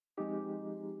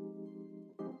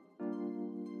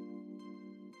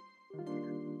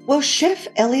Well, Chef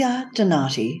Elia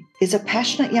Donati is a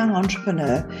passionate young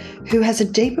entrepreneur who has a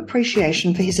deep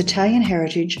appreciation for his Italian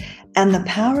heritage and the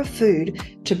power of food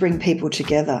to bring people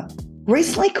together.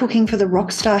 Recently cooking for the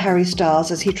rock star Harry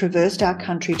Styles as he traversed our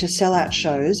country to sell out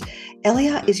shows,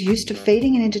 Elia is used to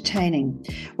feeding and entertaining.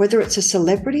 Whether it's a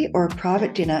celebrity or a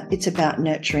private dinner, it's about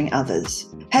nurturing others.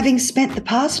 Having spent the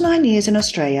past 9 years in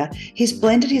Australia, he's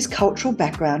blended his cultural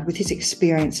background with his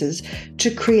experiences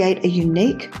to create a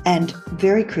unique and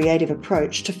very creative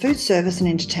approach to food service and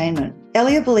entertainment.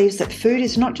 Elia believes that food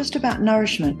is not just about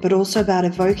nourishment, but also about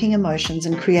evoking emotions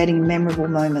and creating memorable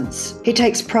moments. He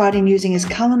takes pride in using his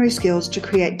culinary skills to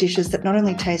create dishes that not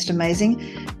only taste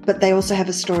amazing, but they also have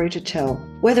a story to tell.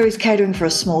 Whether he's catering for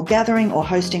a small gathering or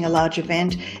hosting a large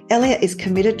event, Elia is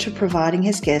committed to providing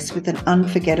his guests with an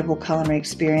unforgettable culinary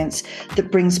experience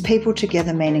that brings people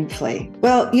together meaningfully.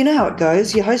 Well, you know how it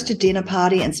goes. You host a dinner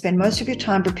party and spend most of your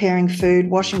time preparing food,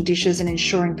 washing dishes, and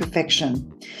ensuring perfection.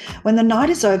 When the night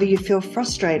is over, you feel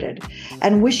frustrated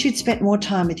and wish you'd spent more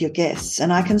time with your guests,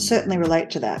 and I can certainly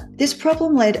relate to that. This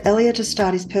problem led Elia to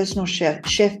start his personal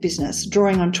chef business,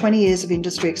 drawing on 20 years of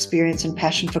industry experience and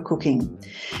passion for cooking.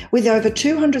 With over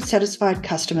 200 satisfied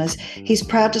customers, he's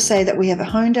proud to say that we have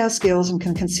honed our skills and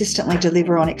can consistently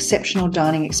deliver on exceptional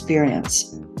dining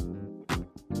experience.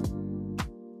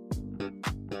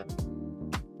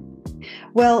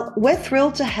 Well, we're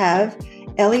thrilled to have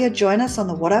Elia join us on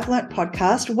the What I've Learnt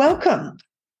podcast. Welcome.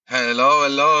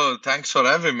 Hello. Thanks for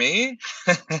having me.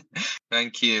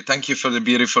 Thank you. Thank you for the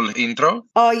beautiful intro.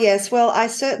 Oh, yes. Well,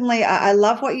 I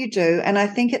love what you do. And I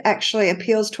think it actually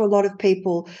appeals to a lot of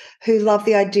people who love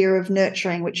the idea of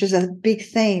nurturing, which is a big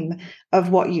theme of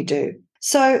what you do.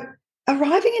 So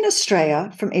arriving in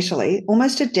Australia from Italy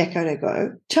almost a decade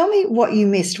ago, tell me what you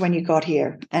missed when you got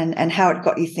here and how it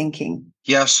got you thinking.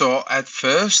 Yeah, so at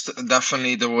first,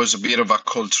 definitely there was a bit of a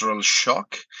cultural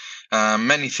shock.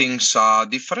 Many things are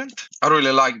different. I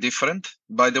really like different,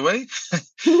 by the way,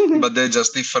 but they're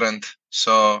just different.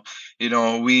 So,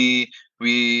 we're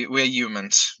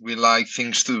humans. We like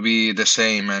things to be the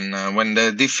same. And when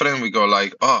they're different, we go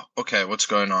like, oh, okay, what's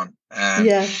going on? And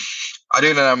I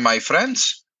didn't have my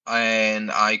friends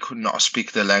and I could not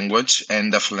speak the language.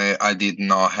 And definitely I did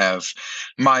not have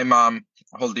my mom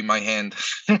holding my hand.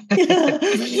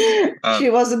 She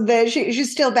wasn't there.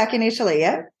 She's still back in Italy,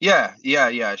 yeah?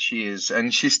 Yeah, she is.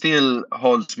 And she still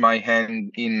holds my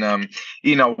hand in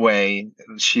a way.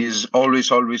 She's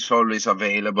always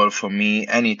available for me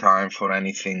anytime for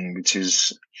anything, which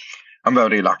is, I'm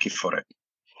very lucky for it.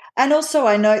 And also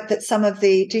I note that some of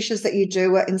the dishes that you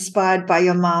do were inspired by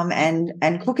your mum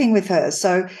and cooking with her.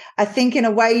 So I think in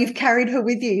a way you've carried her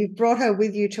with you. You've brought her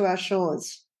with you to our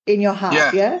shores in your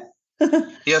heart, yeah?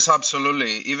 Yes,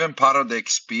 absolutely. Even part of the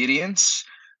experience,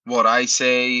 what I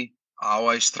say, how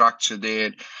I structured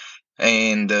it,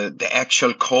 and the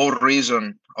actual core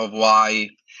reason of why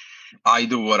I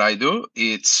do what I do,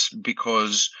 it's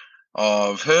because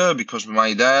of her, because of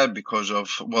my dad, because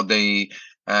of what they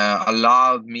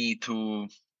allowed me to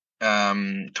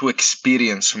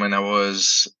experience when I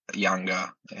was younger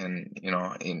and,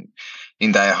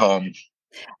 in their home.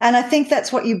 And I think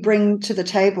that's what you bring to the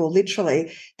table,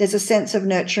 literally. There's a sense of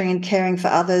nurturing and caring for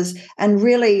others, and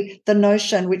really the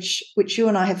notion, which you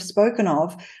and I have spoken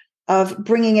of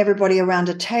bringing everybody around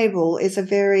a table is a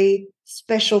very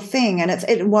special thing.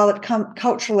 And while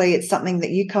culturally it's something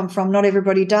that you come from, not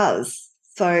everybody does.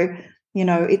 So,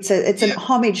 it's an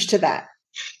homage to that.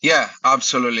 Yeah,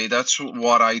 absolutely. That's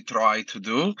what I try to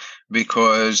do,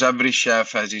 because every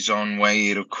chef has his own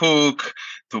way to cook,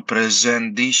 to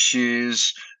present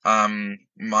dishes.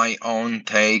 My own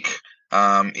take,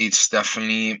 it's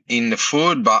definitely in the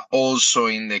food, but also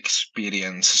in the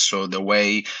experience. So the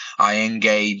way I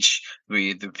engage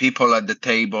with the people at the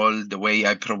table, the way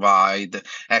I provide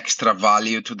extra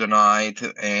value to the night,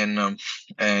 and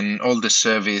all the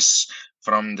service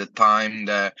from the time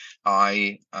that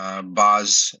I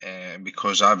buzz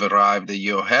because I've arrived at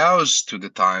your house to the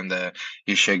time that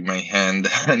you shake my hand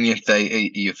and you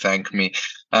thank me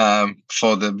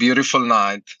for the beautiful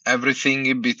night. Everything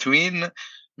in between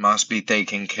must be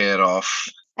taken care of.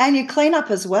 And you clean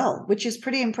up as well, which is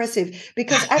pretty impressive,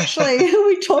 because actually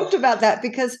we talked about that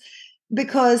because,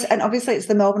 and obviously it's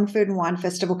the Melbourne Food and Wine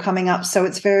Festival coming up, so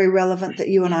it's very relevant that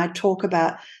you and I talk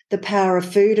about the power of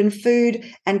food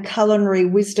and culinary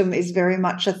wisdom is very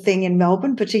much a thing in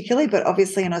Melbourne particularly, but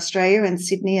obviously in Australia and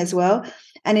Sydney as well,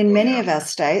 and in many of our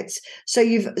states. So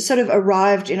you've sort of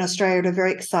arrived in Australia at a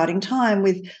very exciting time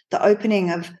with the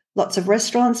opening of lots of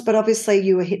restaurants, but obviously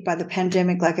you were hit by the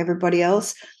pandemic like everybody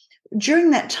else.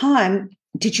 During that time,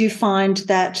 did you find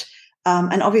that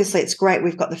And obviously it's great.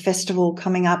 We've got the festival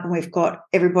coming up and we've got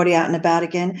everybody out and about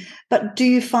again. But do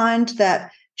you find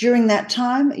that during that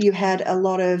time you had a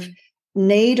lot of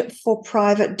need for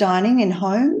private dining in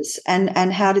homes,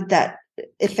 and how did that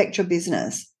affect your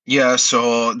business? Yeah,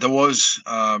 so there was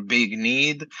a big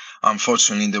need.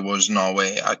 Unfortunately, there was no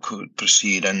way I could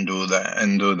proceed and do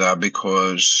that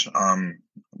because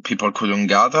people couldn't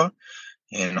gather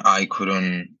and I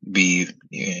couldn't be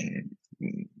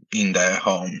in their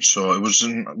home. So it was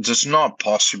just not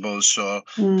possible. So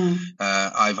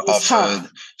I've It was offered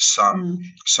tough.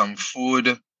 some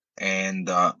food, and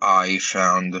I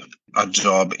found a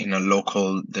job in a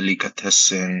local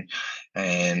delicatessen,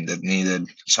 and it needed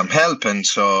some help. And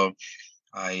so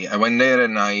I went there,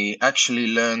 and I actually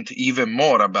learned even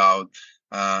more about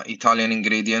Italian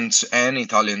ingredients and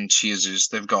Italian cheeses.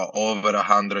 They've got over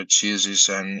 100 cheeses,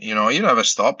 and you never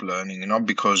stop learning.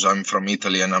 Because I'm from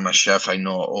Italy and I'm a chef, I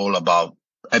know all about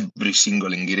every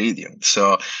single ingredient.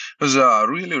 So it was a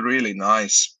really, really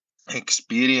nice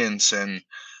experience, and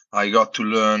I got to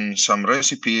learn some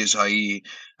recipes I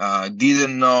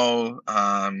didn't know,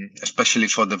 especially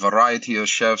for the variety of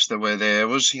chefs that were there. It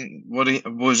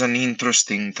was an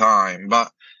interesting time, but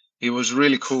it was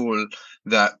really cool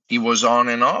that it was on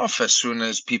and off. As soon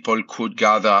as people could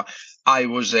gather, I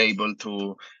was able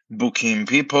to book in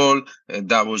people.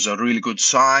 That was a really good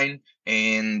sign.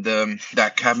 And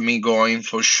that kept me going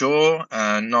for sure,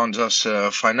 not just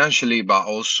financially, but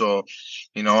also,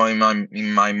 in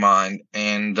my mind.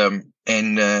 And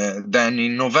then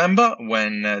in November,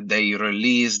 when they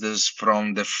released us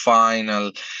from the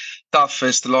final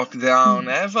toughest lockdown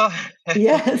ever,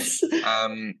 Yes.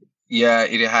 yeah,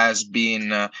 it has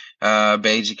been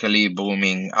basically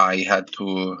booming. I had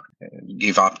to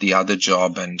give up the other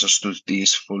job and just do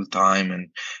this full time and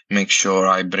make sure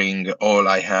I bring all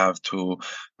I have to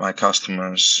my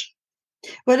customers.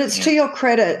 But it's to Yeah. your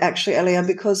credit, actually, Elia,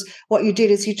 because what you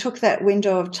did is you took that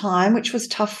window of time, which was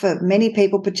tough for many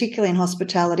people, particularly in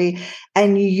hospitality,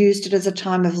 and you used it as a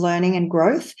time of learning and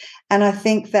growth. And I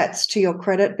think that's to your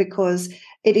credit, because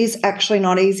it is actually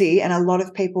not easy, and a lot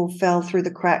of people fell through the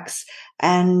cracks.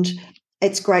 And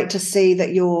it's great to see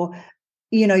that you're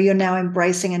now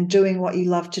embracing and doing what you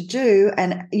love to do.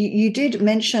 And you did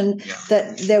mention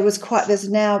that there's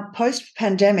now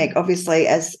post-pandemic, obviously,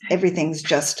 as everything's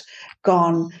just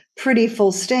gone pretty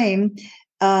full steam,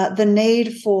 the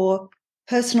need for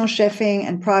personal chefing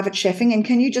and private chefing. And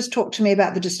can you just talk to me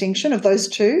about the distinction of those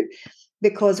two?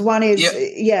 Because one is,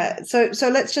 so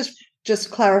let's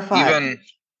just clarify.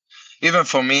 Even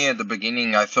for me at the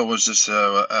beginning, I thought it was just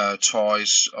a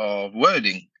choice of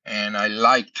wording, and I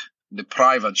liked the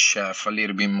private chef a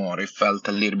little bit more. It felt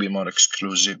a little bit more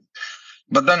exclusive.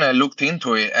 But then I looked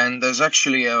into it, and there's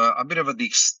actually a bit of a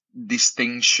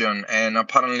distinction. And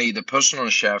apparently, the personal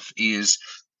chef is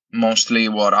mostly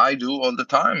what I do all the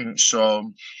time.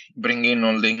 So bring in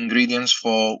all the ingredients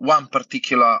for one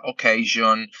particular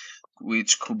occasion,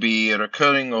 which could be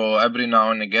recurring or every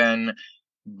now and again.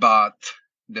 But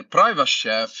the private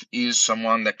chef is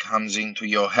someone that comes into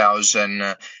your house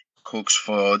and cooks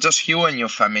for just you and your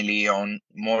family on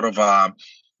more of a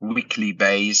weekly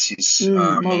basis,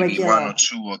 maybe regular. 1 or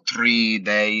 2 or 3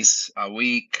 days a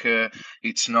week.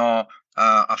 It's not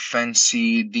a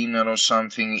fancy dinner or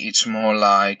something. It's more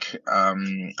like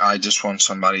I just want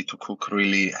somebody to cook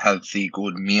really healthy,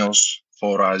 good meals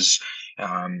for us.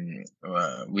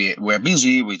 We're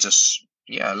busy. We just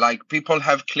like people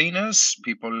have cleaners,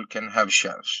 people can have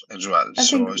chefs as well. I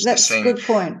So think it's the that's a same. good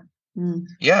point.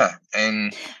 Yeah,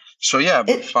 and so we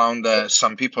found that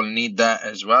some people need that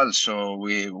as well. So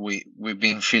we've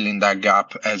been filling that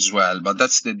gap as well. But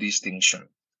that's the distinction.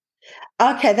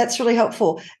 Okay, that's really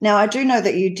helpful. Now, I do know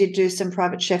that you did do some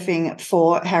private chefing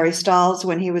for Harry Styles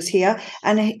when he was here,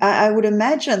 and I would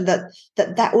imagine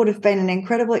that would have been an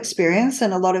incredible experience,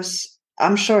 and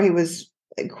I'm sure he was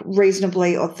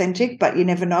reasonably authentic, but you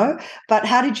never know. But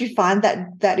how did you find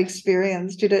that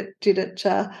experience? Did it?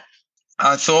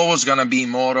 I thought it was gonna be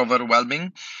more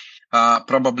overwhelming.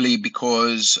 Probably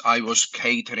because I was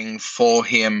catering for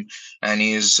him and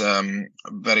his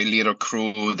very little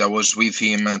crew that was with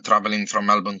him traveling from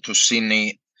Melbourne to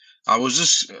Sydney. I was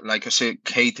just, like I said,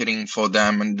 catering for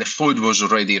them, and the food was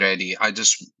already ready. I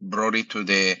just brought it to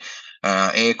the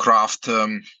aircraft,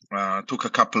 took a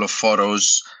couple of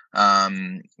photos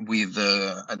with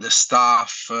the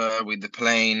staff, with the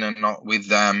plane, and not with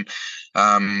them.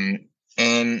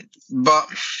 But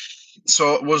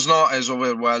so it was not as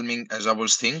overwhelming as I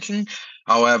was thinking.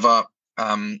 However,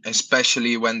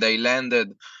 especially when they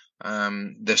landed,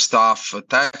 the staff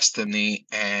texted me,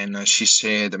 and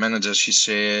the manager, she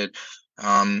said,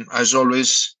 as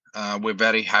always, we're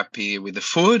very happy with the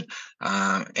food,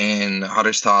 and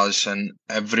Harry Styles and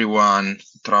everyone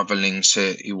traveling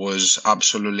said it was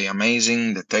absolutely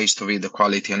amazing. The taste of it, the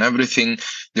quality, and everything.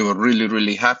 They were really,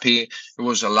 really happy. It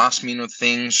was a last minute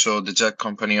thing, so the jet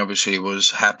company obviously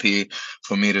was happy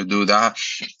for me to do that.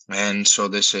 And so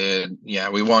they said, "Yeah,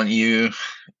 we want you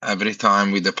every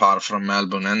time we depart from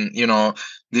Melbourne." And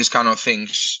these kind of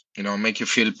things, make you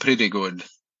feel pretty good.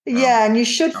 Yeah, and you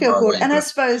should feel About good. what you And do.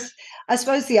 I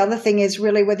suppose the other thing is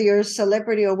really whether you're a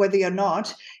celebrity or whether you're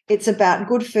not, it's about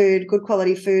good food, good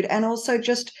quality food, and also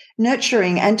just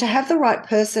nurturing, and to have the right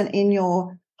person in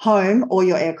your home or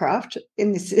your aircraft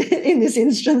in this in this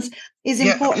instance is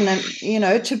Yeah, important.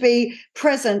 And to be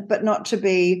present but not to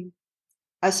be,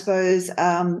 I suppose,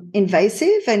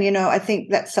 invasive. And I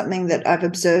think that's something that I've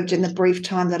observed in the brief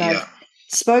time that I've yeah,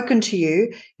 spoken to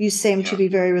you. You seem to yeah. be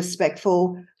very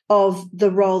respectful of the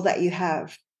role that you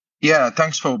have. Yeah,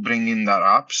 thanks for bringing that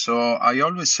up. So I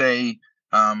always say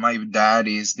my dad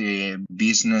is the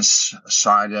business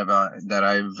side that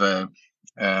I've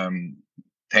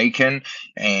taken,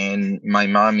 and my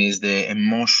mom is the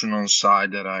emotional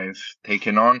side that I've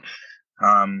taken on.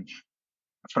 Um,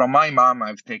 from my mom,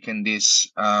 I've taken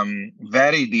this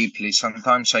very deeply.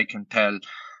 Sometimes I can tell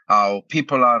how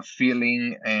people are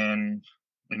feeling, and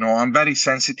I'm very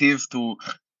sensitive to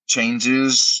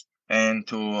changes and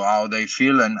to how they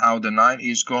feel and how the night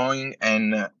is going.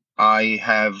 And I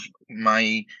have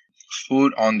my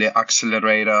foot on the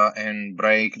accelerator and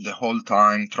brake the whole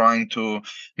time, trying to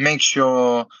make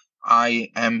sure I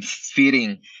am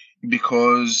fitting,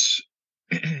 because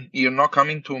you're not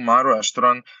coming to my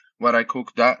restaurant where I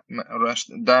cook that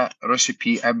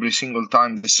recipe every single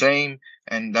time the same,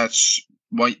 and that's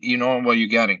what you're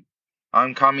getting.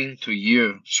 I'm coming to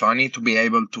you, so I need to be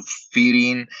able to fit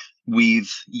in with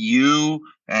you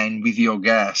and with your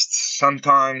guests.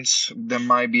 Sometimes there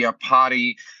might be a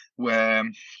party where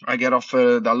I get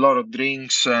offered a lot of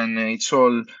drinks, and it's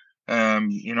all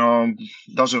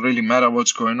doesn't really matter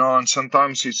what's going on.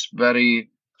 Sometimes it's very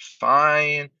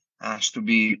fine, has to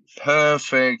be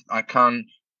perfect.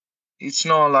 It's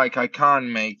not like I can't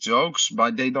make jokes,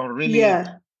 but they don't really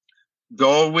Yeah.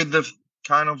 go with the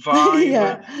kind of vibe,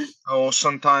 Yeah. or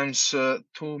sometimes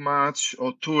too much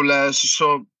or too less.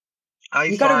 So I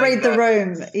You got to find read the that,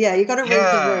 room. Yeah, you got to read the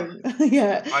yeah, room.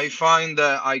 Yeah. I find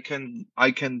that I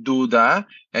can do that,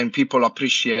 and people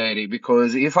appreciate it,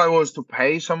 because if I was to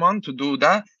pay someone to do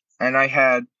that, and I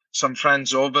had some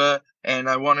friends over and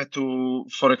I wanted to,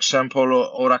 for example,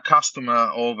 or a customer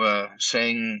over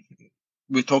saying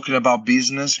we're talking about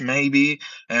business maybe,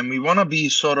 and we want to be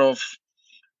sort of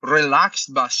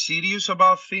relaxed but serious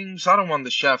about things. I don't want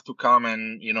the chef to come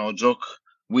and joke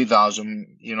with us and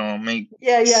make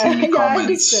Yeah, yeah. silly Yeah, I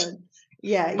comments, understand.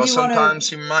 Yeah, but you want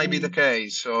sometimes it to might be the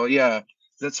case. So yeah,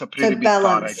 that's a so pretty big part,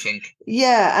 I balance. think.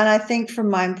 Yeah, and I think from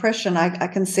my impression, I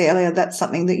can see, Elia, that's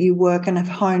something that you work and have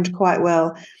honed quite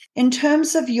well. In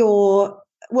terms of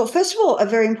well, first of all, a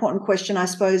very important question, I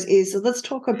suppose, is let's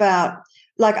talk about,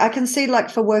 like, I can see, like,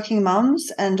 for working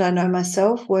mums, and I know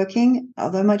myself working,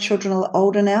 although my children are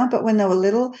older now, but when they were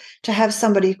little, to have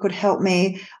somebody who could help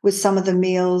me with some of the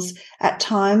meals at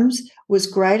times was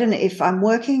great. And if I'm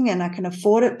working and I can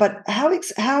afford it, but how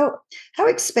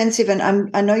expensive,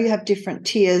 and I know you have different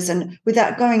tiers, and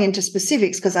without going into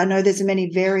specifics, because I know there's many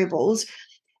variables,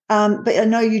 but I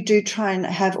know you do try and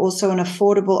have also an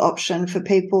affordable option for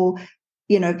people,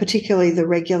 particularly the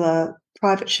regular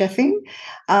private chefing.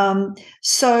 Um,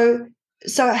 so,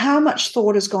 so how much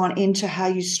thought has gone into how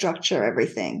you structure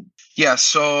everything? Yeah,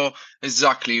 so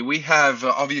exactly. We have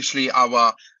obviously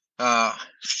our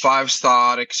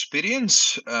five-star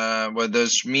experience, where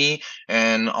there's me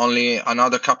and only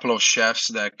another couple of chefs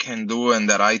that can do and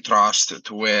that I trust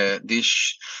to wear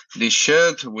this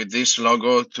shirt with this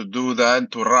logo, to do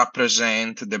that, to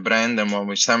represent the brand and what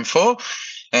we stand for.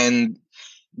 And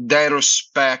they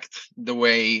respect the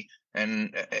way,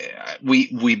 and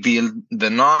we build the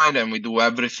night and we do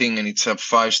everything, and it's a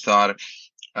five-star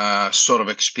sort of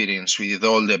experience with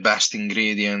all the best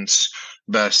ingredients,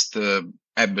 best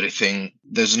everything.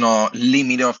 There's no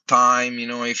limit of time.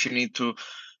 If you need to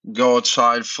go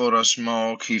outside for a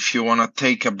smoke, if you want to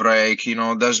take a break,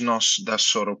 there's no that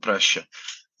sort of pressure.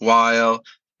 While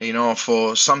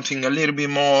for something a little bit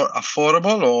more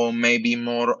affordable or maybe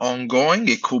more ongoing,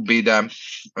 it could be that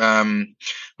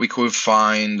we could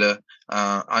find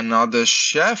another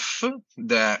chef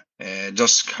that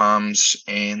just comes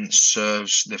and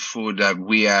serves the food that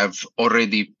we have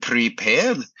already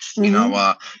prepared in Mm-hmm.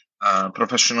 our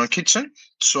professional kitchen.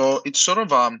 So it's sort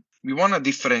of we want to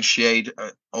differentiate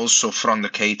also from the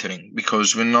catering,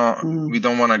 because we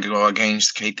don't want to go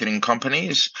against catering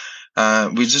companies.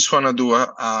 We just want to do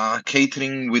a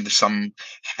catering with some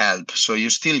help, so you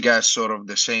still get sort of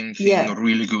the same thing,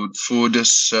 really good food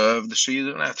served, so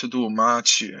you don't have to do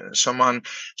much. Someone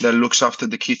that looks after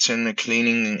the kitchen,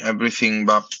 cleaning everything,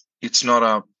 but it's not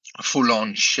a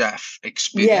full-on chef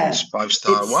experience,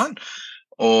 5-star one.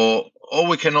 Or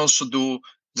we can also do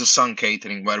the sun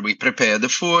catering, where we prepare the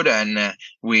food and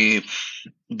we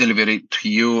deliver it to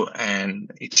you,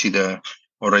 and it's either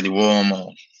already warm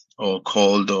or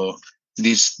cold, or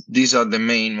these are the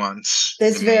main ones.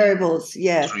 There's variables,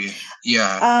 three.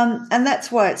 And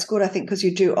that's why it's good, I think, because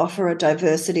you do offer a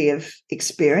diversity of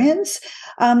experience.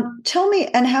 Tell me,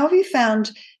 and how have you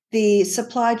found the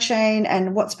supply chain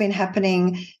and what's been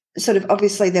happening? Sort of,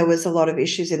 obviously there was a lot of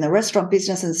issues in the restaurant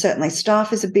business, and certainly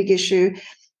staff is a big issue,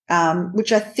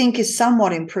 which I think is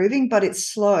somewhat improving, but it's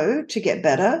slow to get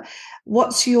better.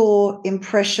 What's your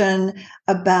impression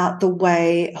about the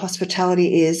way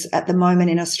hospitality is at the moment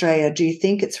in Australia? Do you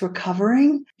think it's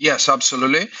recovering? Yes,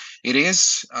 absolutely. It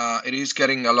is. It is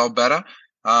getting a lot better.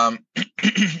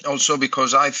 Also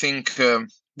because I think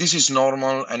this is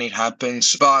normal and it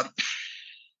happens, but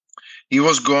he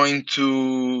was going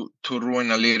to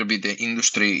ruin a little bit the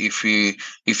industry if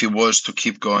he was to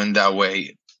keep going that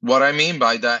way. What I mean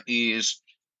by that is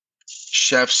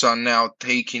chefs are now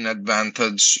taking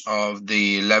advantage of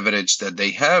the leverage that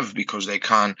they have, because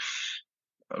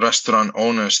restaurant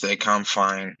owners, they can't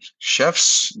find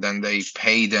chefs, then they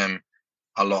pay them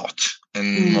a lot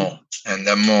and more and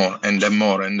then more and then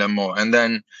more and then more. And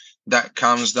then that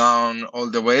comes down all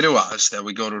the way to us, that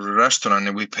we go to the restaurant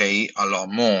and we pay a lot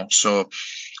more. So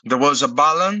there was a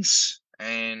balance,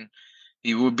 and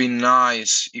it would be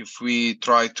nice if we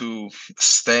try to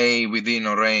stay within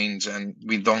a range and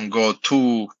we don't go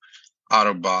too out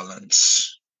of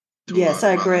balance. Yes,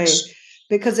 I agree,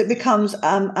 because it becomes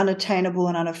unattainable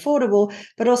and unaffordable,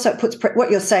 but also it puts what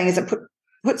you're saying is it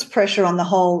puts pressure on the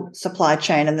whole supply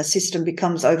chain, and the system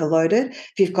becomes overloaded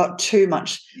if you've got too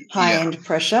much high-end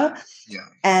pressure. Yeah.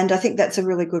 And I think that's a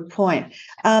really good point.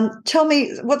 Tell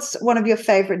me, what's one of your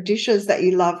favourite dishes that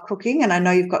you love cooking? And I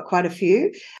know you've got quite a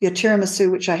few. Your tiramisu,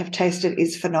 which I have tasted,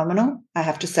 is phenomenal, I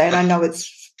have to say. And I know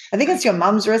I think it's your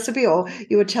mum's recipe, or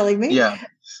you were telling me. Yeah.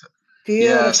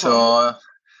 Beautiful. Yeah, so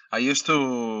I used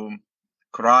to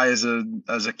cry as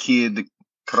a kid,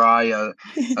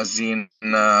 as in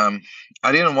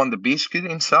I didn't want the biscuit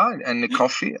inside and the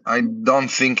coffee. I don't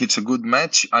think it's a good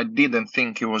match. I didn't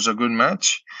think it was a good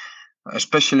match,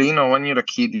 especially when you're a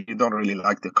kid, you don't really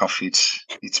like the coffee.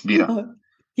 It's bitter.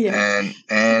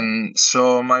 And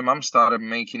so my mom started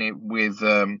making it with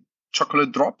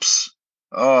chocolate drops.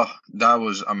 Oh, that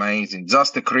was amazing.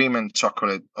 Just the cream and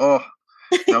chocolate. Oh,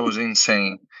 that was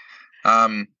insane.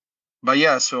 But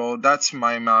yeah, so that's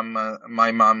my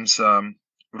mom's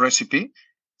recipe,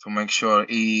 to make sure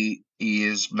he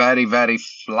is very, very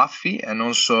fluffy and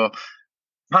also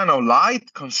kind of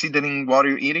light, considering what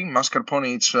you're eating.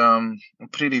 Mascarpone, it's a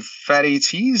pretty fatty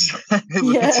cheese,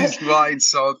 which is why it's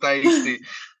so tasty.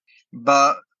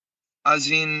 But as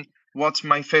in, what's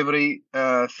my favorite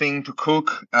thing to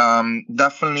cook?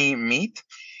 Definitely meat.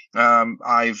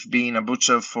 I've been a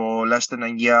butcher for less than a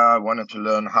year. I wanted to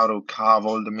learn how to carve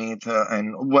all the meat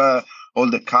and where all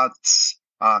the cuts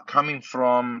are coming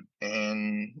from.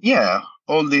 And yeah,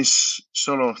 all these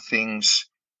sort of things.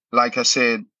 Like I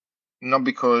said, not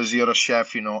because you're a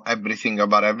chef, you know everything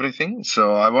about everything.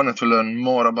 So I wanted to learn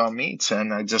more about meats,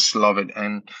 and I just love it.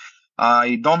 And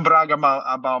I don't brag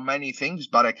about many things,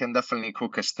 but I can definitely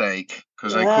cook a steak,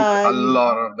 because I cook a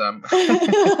lot of them.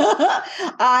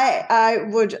 I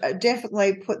would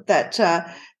definitely put that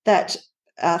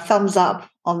thumbs up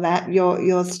on that.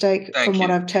 Your steak, from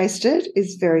what I've tasted,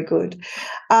 is very good.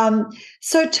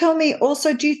 So tell me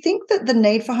also, do you think that the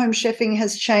need for home chefing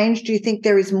has changed? Do you think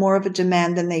there is more of a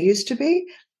demand than there used to be?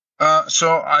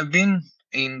 So I've been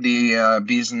in the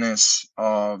business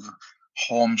of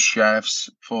home chefs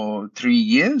for 3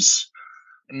 years.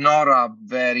 Not a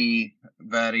very,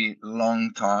 very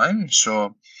long time.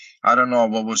 So I don't know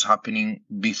what was happening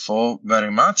before very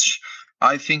much.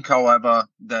 I think, however,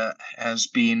 there has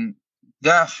been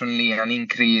definitely an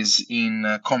increase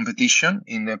in competition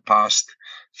in the past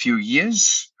few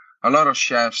years. A lot of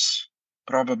chefs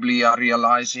probably are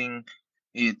realizing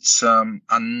it's a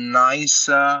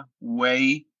nicer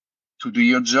way to do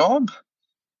your job.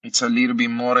 It's a little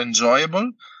bit more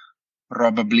enjoyable.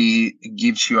 Probably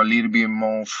gives you a little bit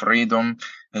more freedom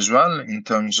as well in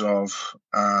terms of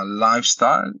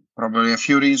lifestyle. Probably a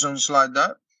few reasons like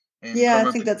that. And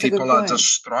I think that's a good point. People are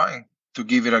just trying to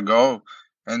give it a go.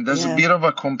 And there's a Yeah. bit of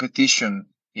a competition.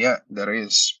 Yeah, there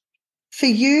is. For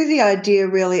you, the idea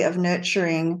really of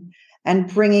nurturing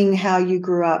and bringing how you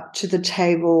grew up to the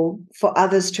table for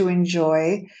others to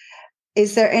enjoy,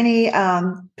 is there any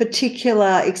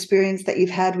particular experience that you've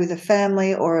had with a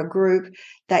family or a group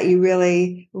that you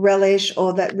really relish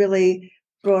or that really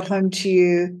brought home to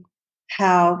you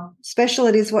how special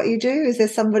it is what you do? Is there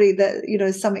somebody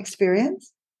that, some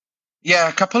experience? Yeah,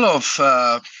 a couple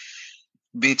of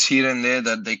bits here and there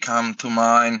that they come to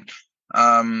mind.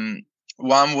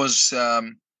 One was,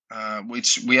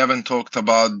 which we haven't talked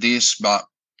about this, but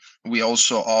we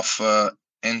also offer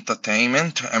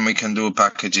entertainment, and we can do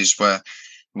packages where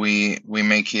we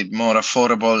make it more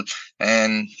affordable,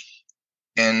 and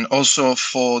also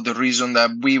for the reason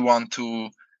that we want to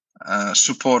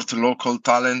support local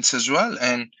talents as well.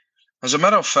 And as a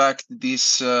matter of fact,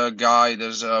 this guy,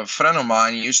 there's a friend of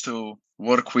mine he used to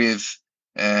work with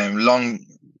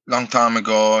long time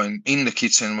ago, and in the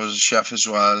kitchen, was a chef as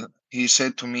well. He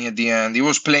said to me at the end, he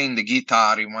was playing the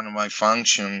guitar in one of my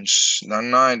functions that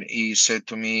night. He said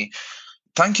to me,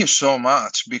 "Thank you so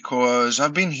much, because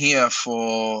I've been here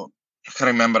for, I can't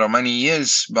remember how many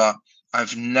years, but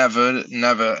I've never,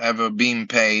 ever been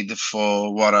paid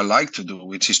for what I like to do,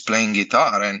 which is playing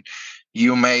guitar. And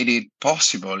you made it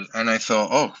possible." And I thought,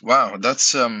 oh, wow,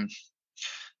 that's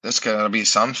gotta be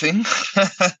something.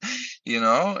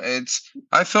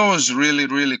 I thought it was really,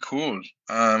 really cool.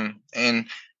 And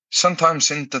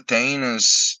sometimes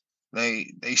entertainers,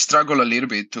 they struggle a little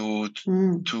bit to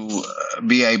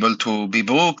be able to be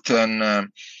booked and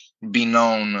be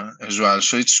known as well.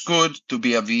 So it's good to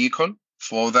be a vehicle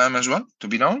for them as well, to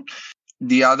be known.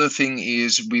 The other thing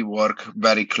is we work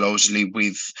very closely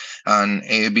with an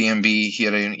Airbnb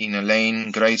here in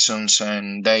Elaine, Graysons,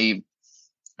 and they've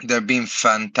been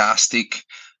fantastic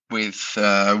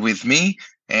with me.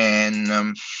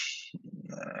 And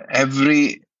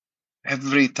every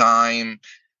time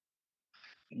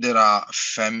there are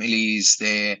families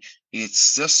there,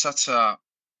 it's just such a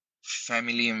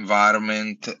family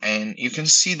environment, and you can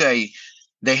see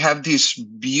they have this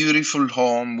beautiful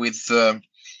home with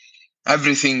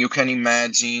everything you can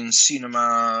imagine: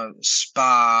 cinema,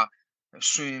 spa,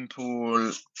 swimming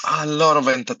pool, a lot of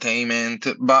entertainment.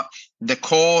 But the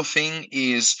core thing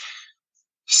is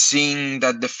seeing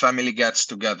that the family gets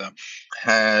together.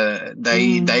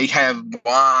 They have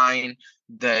wine,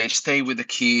 they stay with the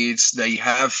kids, they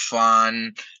have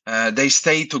fun, they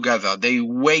stay together, they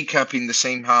wake up in the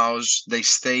same house, they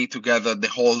stay together the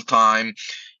whole time.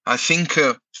 I think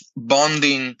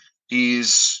bonding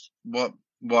is what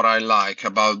I like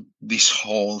about this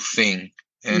whole thing.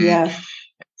 And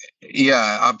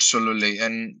yeah, absolutely.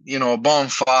 And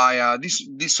bonfire,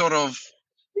 this sort of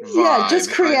vibe.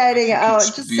 Just creating it. Oh,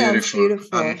 it just beautiful. sounds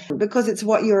beautiful because it's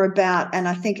what you're about. And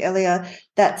I think, Elia,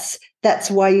 that's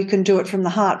why you can do it from the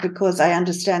heart, because I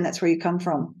understand that's where you come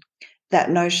from, that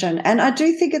notion. And I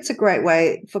do think it's a great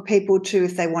way for people to,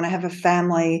 if they want to have a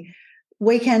family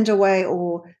weekend away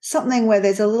or something where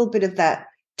there's a little bit of that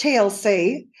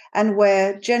TLC, and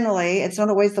where generally it's not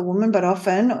always the woman, but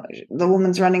often the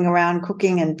woman's running around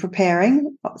cooking and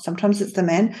preparing. Sometimes it's the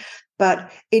men.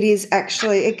 But it is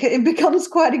actually, it becomes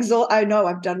quite exhausting. I know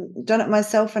I've done it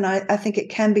myself, and I think it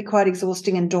can be quite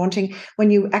exhausting and daunting when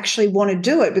you actually want to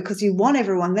do it because you want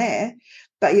everyone there,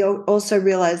 but you also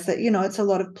realize that, it's a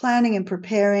lot of planning and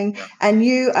preparing. And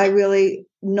I really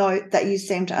note that you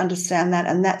seem to understand that,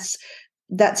 and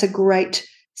that's a great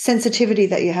sensitivity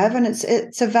that you have, and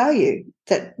it's a value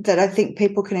that I think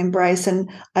people can embrace. And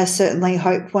I certainly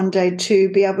hope one day to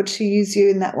be able to use you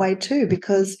in that way too,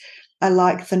 because I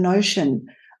like the notion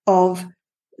of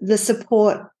the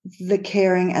support, the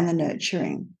caring, and the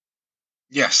nurturing.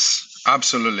 Yes,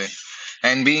 absolutely.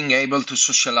 And being able to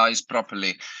socialize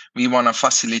properly. We want to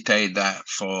facilitate that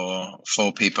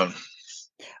for people.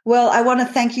 Well, I want to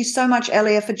thank you so much,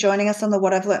 Elia, for joining us on the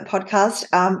What I've Learnt podcast.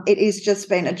 It has just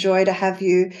been a joy to have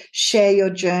you share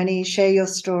your journey, share your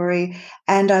story,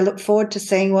 and I look forward to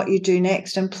seeing what you do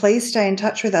next. And please stay in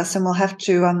touch with us, and we'll have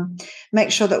to make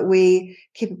sure that we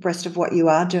keep abreast of what you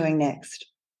are doing next.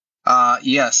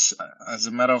 Yes, as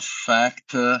a matter of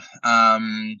fact,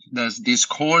 there's this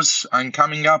course I'm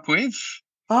coming up with.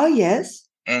 Oh, yes.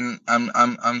 And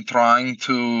I'm trying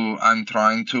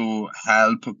to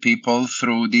help people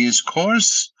through this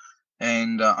course,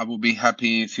 and I would be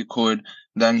happy if you could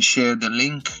then share the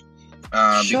link,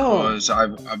 Sure. because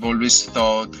I've always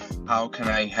thought, how can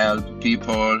I help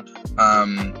people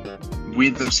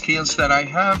with the skills that I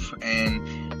have, and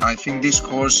I think this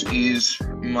course is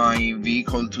my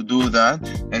vehicle to do that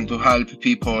and to help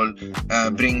people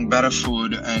bring better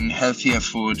food and healthier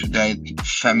food to their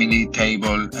family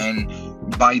table and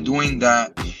by doing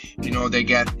that, they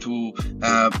get to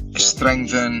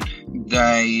strengthen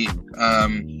their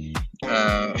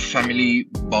family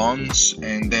bonds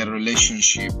and their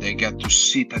relationship. They get to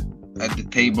sit at the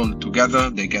table together.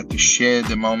 They get to share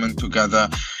the moment together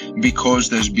because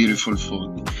there's beautiful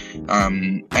food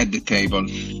at the table.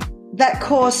 That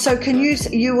course, so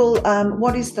you will,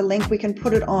 what is the link? We can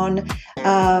put it on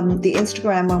the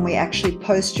Instagram when we actually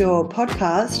post your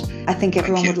podcast. I think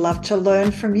everyone would love to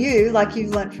learn from you like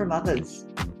you've learned from others.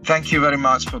 Thank you very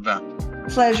much for that.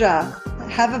 Pleasure.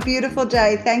 Have a beautiful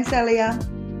day. Thanks, Elia.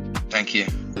 Thank you.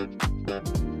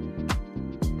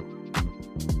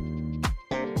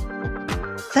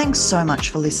 Thanks so much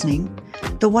for listening.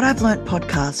 The What I've Learnt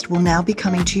podcast will now be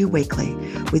coming to you weekly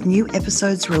with new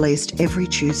episodes released every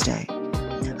Tuesday.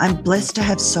 I'm blessed to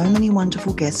have so many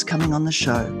wonderful guests coming on the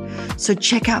show, so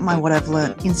check out my What I've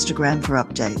Learnt Instagram for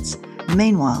updates.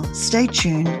 Meanwhile, stay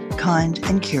tuned, kind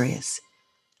and curious.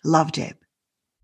 Love, Deb.